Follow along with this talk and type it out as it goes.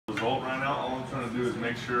adult right now, all I'm trying to do is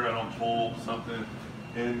make sure I don't pull something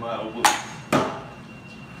in my oblique.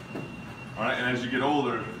 All right, and as you get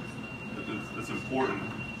older, it's important,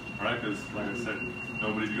 all right? Because like I said,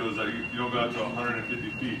 nobody goes out, you don't go out to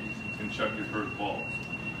 150 feet and chuck your first ball.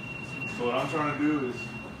 So what I'm trying to do is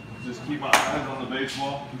just keep my eyes on the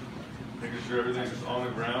baseball, making sure everything's just on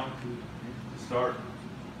the ground. Start,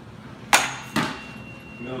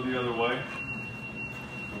 middle the other way.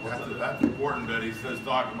 That's important that he says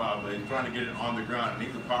talk about, but he's trying to get it on the ground. And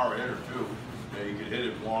he's a power hitter too. You know, you can hit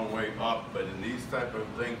it a long way up, but in these type of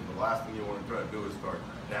things, the last thing you want to try to do is start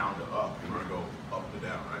down to up. You want to go up to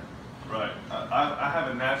down, right? Right. I have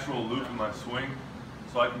a natural loop in my swing,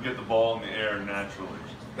 so I can get the ball in the air naturally.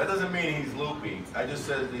 That doesn't mean he's loopy. I just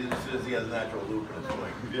says he has a natural loop in his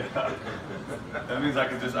swing. Yeah. That means I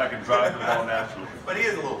can drive the ball naturally. But he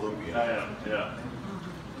is a little loopy. I am, yeah.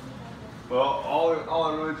 Well, all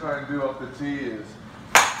I really try and do up the tee is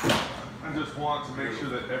I just want to make sure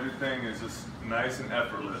that everything is just nice and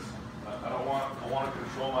effortless. I want to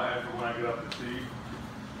control my effort when I get up the tee,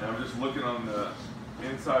 and I'm just looking on the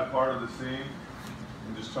inside part of the seam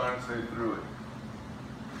and just trying to stay through it.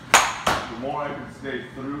 The more I can stay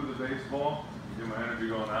through the baseball, get my energy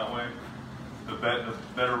going that way, the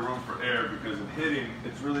better room for air, because in hitting,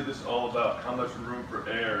 it's really just all about how much room for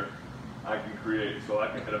air I can create. So I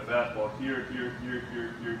can hit a fastball here, here, here,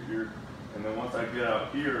 here, here, here, and then once I get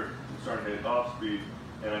out here, I'm starting to hit off speed,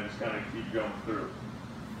 and I just kind of keep going through.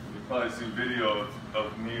 You've probably seen video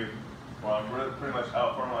of me where I'm pretty much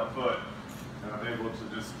out front of my foot, and I'm able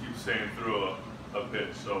to just keep staying through a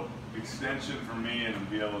pitch. So extension for me and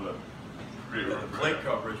be able to create room for plate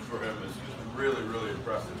coverage for him is just really, really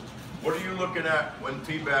impressive. What are you looking at when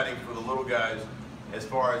tee batting for the little guys, as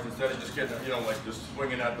far as instead of just getting, you know, like just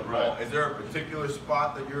swinging at the ball? Is there a particular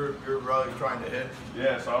spot that you're really trying to hit?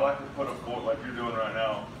 Yeah, so I like to put a four, like you're doing right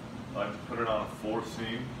now. I like to put it on a four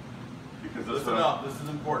seam, because this is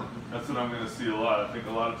important. That's what I'm going to see a lot. I think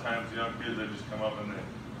a lot of times young kids, they just come up and they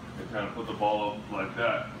kind of put the ball up like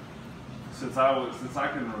that. Since I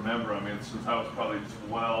can remember, I mean, since I was probably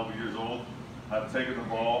 12 years old, I've taken the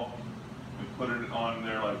ball and put it on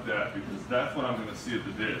there like that, because that's what I'm going to see at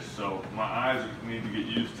the dish. So my eyes need to get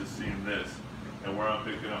used to seeing this and where I'm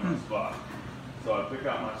picking up my spot. So I pick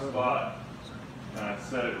out my spot and I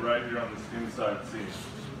set it right here on this inside seam.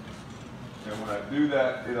 And when I do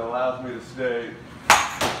that, it allows me to stay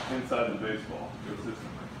inside the baseball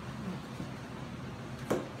consistently.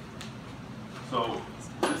 So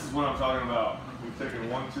this is what I'm talking about. We've taken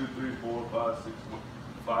 1, 2, 3, 4,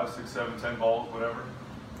 5, 6, 7, 10 balls, whatever.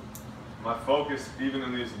 My focus, even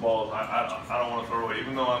in these balls, I don't want to throw away.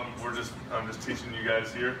 Even though I'm just teaching you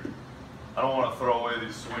guys here, I don't want to throw away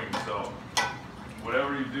these swings. So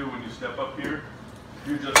whatever you do when you step up here,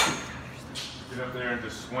 you just get up there and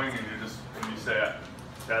just swing, and you say,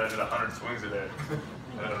 "Dad, I did 100 swings a day."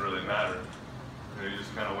 That doesn't really matter. You know, you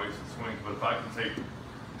just kind of wasted swings. But if I can take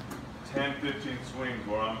 10, 15 swings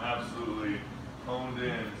where I'm absolutely honed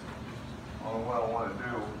in on what I want to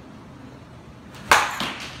do,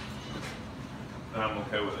 then I'm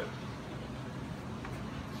okay with it.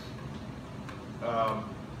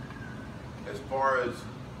 As far as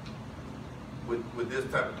with this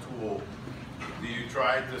type of tool, do you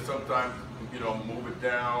try to sometimes, you know, move it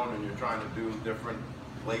down and you're trying to do different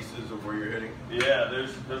places of where you're hitting? Yeah,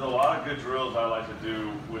 there's a lot of good drills I like to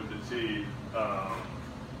do with the tee.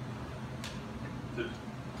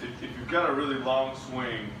 If you've got a really long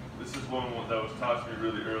swing, this is one that was taught to me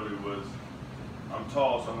really early. Was I'm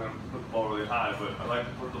tall, so I'm going to put the ball really high, but I like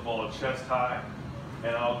to put the ball chest high,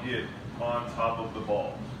 and I'll get on top of the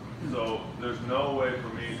ball. So there's no way for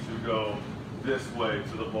me to go this way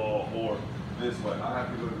to the ball or this way. I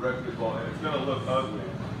have to go directly to the ball, and it's going to look ugly,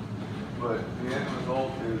 but the end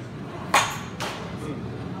result is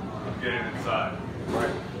getting inside.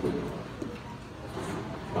 Right.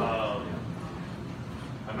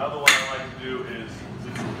 Another one I like to do is to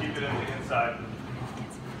keep it in the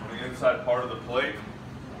inside part of the plate,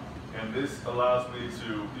 and this allows me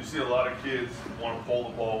to, you see a lot of kids want to pull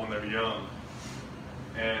the ball when they're young,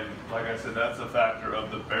 and like I said, that's a factor of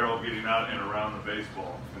the barrel getting out and around the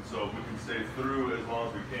baseball, and so if we can stay through as long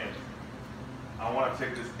as we can. I want to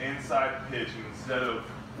take this inside pitch, and instead of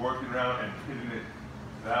working around and hitting it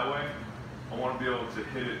that way, I want to be able to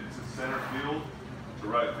hit it to center field, to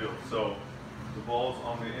right field. So the ball's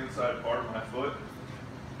on the inside part of my foot.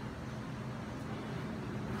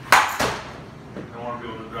 I want to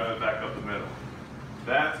be able to drive it back up the middle.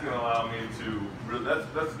 That's going to allow me to,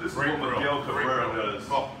 this is what Miguel Cabrera does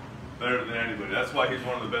better than anybody. That's why he's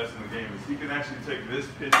one of the best in the game, is he can actually take this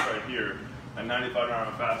pitch right here, a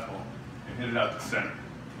 95-mile-an-hour fastball, and hit it out to center.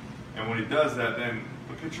 And when he does that, then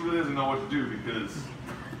the pitcher really doesn't know what to do, because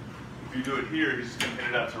if you do it here, he's just going to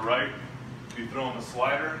hit it out to right. If you throw him a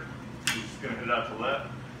slider, he's just going to hit it out to left.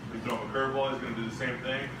 If you throw him a curveball, he's going to do the same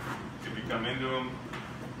thing. If you come into him,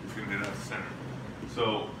 he's going to hit it out to center.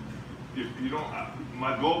 So if you don't,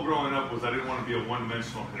 my goal growing up was I didn't want to be a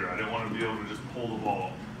one-dimensional hitter. I didn't want to be able to just pull the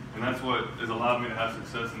ball. And that's what has allowed me to have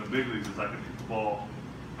success in the big leagues, is I can hit the ball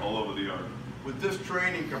all over the yard. With this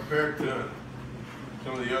training compared to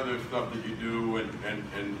some of the other stuff that you do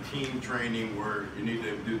and team training where you need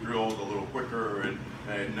to do drills a little quicker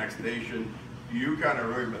and next station, you kind of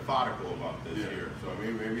very methodical about this here. So I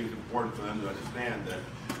mean, maybe it's important for them to understand that,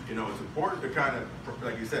 you know, it's important to kind of,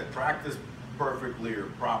 like you said, practice perfectly or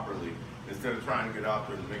properly instead of trying to get out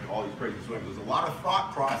there and make all these crazy swings. There's a lot of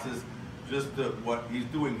thought process just to what he's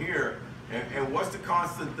doing here. And what's the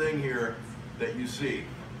constant thing here that you see?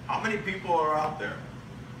 How many people are out there?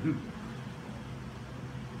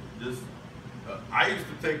 Just, I used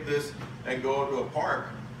to take this and go to a park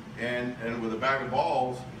and with a bag of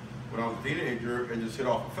balls when I was a teenager and just hit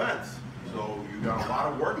off a fence. So you got a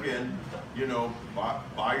lot of work in, you know,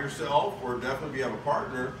 by yourself, or definitely if you have a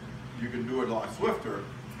partner, you can do it a lot swifter.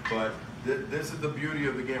 But this is the beauty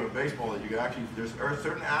of the game of baseball, that you can actually, there are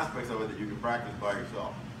certain aspects of it that you can practice by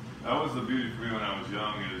yourself. That was the beauty for me when I was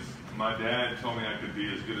young, is my dad told me I could be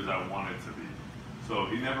as good as I wanted to be. So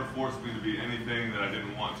he never forced me to be anything that I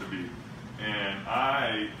didn't want to be. And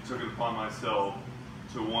I took it upon myself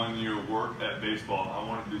to 1 year work at baseball. I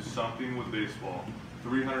wanted to do something with baseball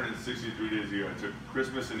 363 days a year. I took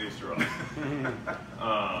Christmas and Easter off.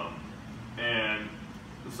 And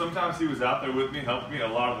sometimes he was out there with me, helped me. A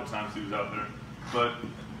lot of the times he was out there. But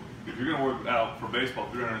if you're going to work out for baseball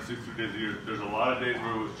 363 days a year, there's a lot of days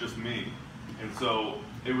where it was just me. And so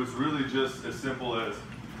it was really just as simple as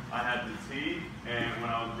I had the tee, and when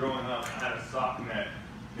I was growing up, I had a sock net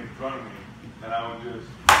in front of me, and I would just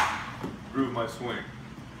groove my swing.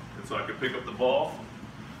 And so I could pick up the ball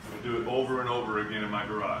and do it over and over again in my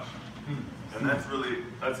garage. And that's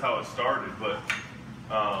how it started. But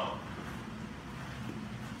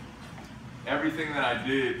everything that I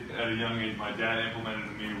did at a young age, my dad implemented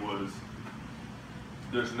in me was,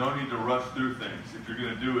 there's no need to rush through things. If you're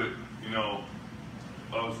going to do it, you know,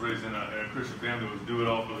 I was raised in a Christian family that was do it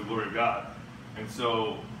all for the glory of God. And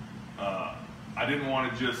so I didn't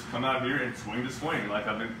want to just come out here and swing to swing, like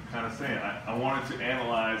I've been kind of saying. I wanted to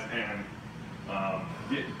analyze and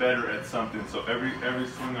get better at something. So every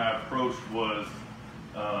swing I approached was,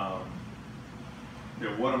 okay,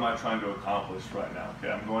 what am I trying to accomplish right now?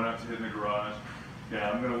 Okay, I'm going out to hit in the garage. Okay,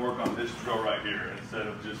 I'm going to work on this drill right here instead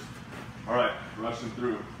of just, all right, rushing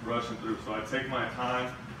through. So I take my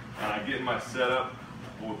time and I get my setup.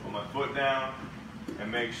 We'll put my foot down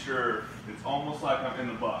and make sure it's almost like I'm in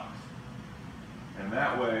the box. And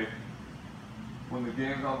that way, when the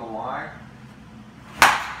game's on the line,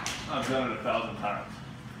 I've done it 1,000 times.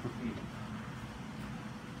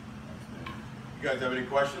 You guys have any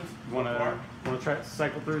questions? Want to try to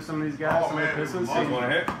cycle through some of these guys, some of the Pistons? Want to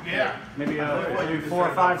hit? Yeah. Maybe 4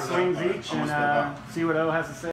 or 5 swings each, and see what O has to say.